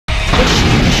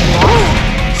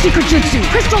Secret Jutsu,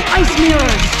 Crystal Ice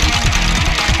Mirrors!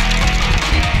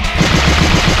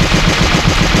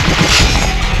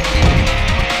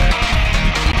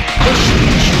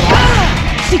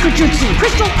 Secret Jutsu,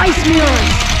 Crystal Ice Mirrors!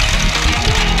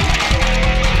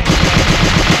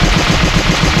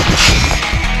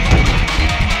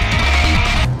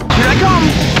 Here I come!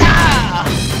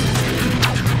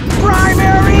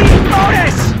 Primary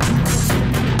bonus!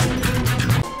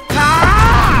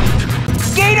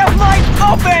 Gate of light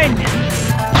open!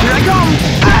 Here I come!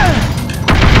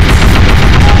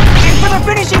 In for the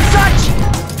finishing touch!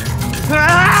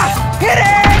 Hit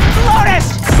it! Lotus!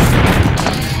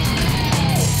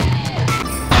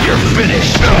 You're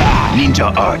finished! Ninja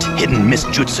art, hidden Miss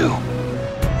Jutsu.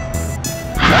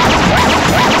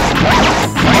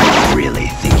 Really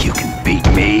think you can beat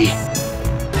me?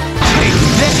 Take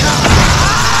this!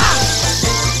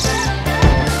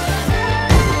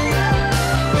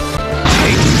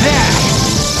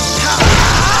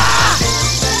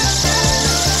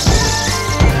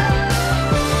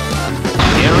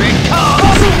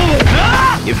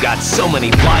 You've got so many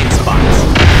blind spots.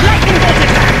 Lightning bolt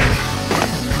attack!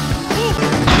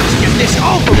 Let's get this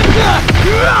over with!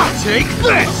 Take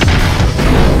this!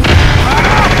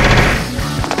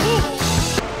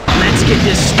 Let's get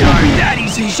this started. That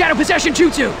easy. Shadow Possession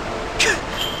Jutsu!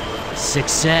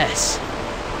 Success.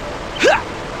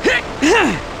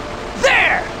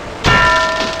 There!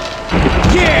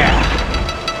 Yeah!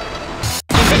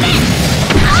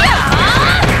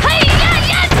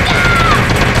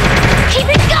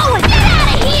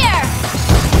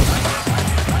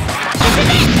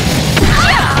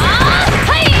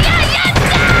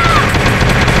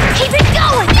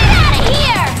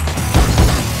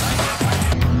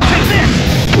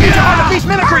 Man-Beast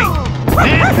Mimicry!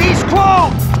 Man-Beast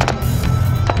Clone!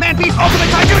 Man-Beast Ultimate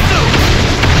Taijutsu!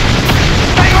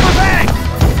 Bang over bang!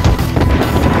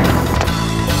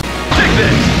 Take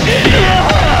this!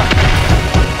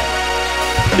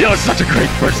 You're such a great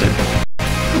person!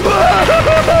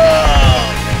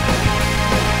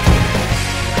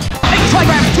 Eight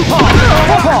trigrams, 2 palms,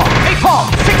 4 palms, 8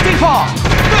 palms, 16 palms,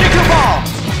 32 palms,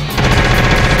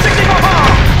 64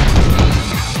 palms!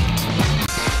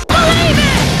 Believe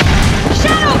it!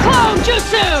 Shadow Clone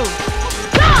Jutsu!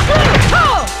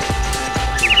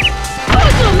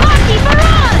 Uzumaki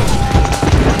Barrage!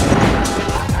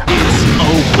 It's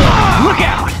over! Look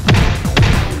out!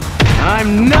 I'm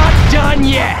not done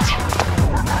yet!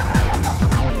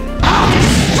 I'll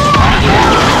destroy you!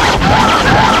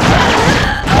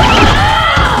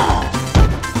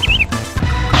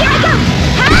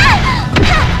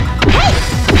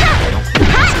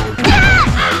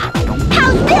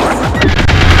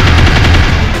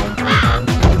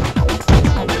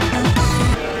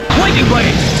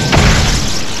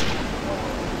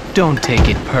 Don't take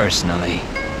it personally.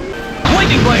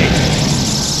 Lightning blade!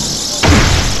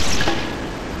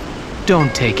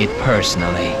 Don't take it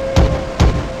personally.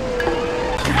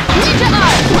 Ninja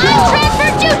Art! Mind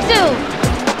Transfer Jutsu!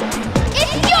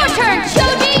 It's your turn,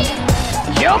 Shoji!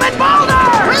 Human Boulder!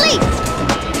 Release!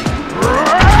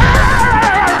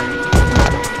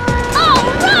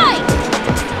 Alright!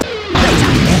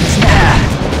 Playtime ends now.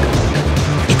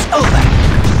 It's over.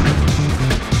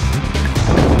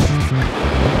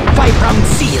 5-round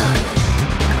seal.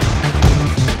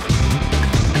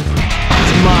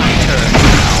 It's my turn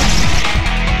now.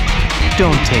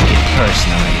 Don't take it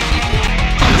personally.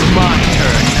 It's my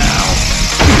turn now.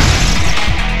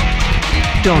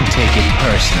 Don't take it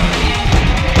personally.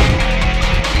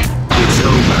 It's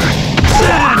over.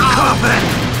 Sand coffin!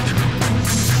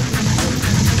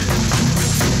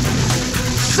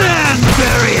 Sand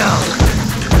burial!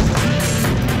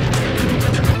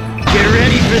 Get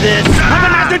ready for this.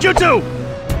 Weapon Master Jutsu!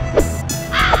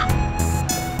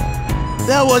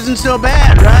 That wasn't so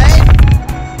bad, right?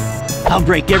 I'll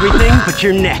break everything but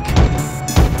your neck.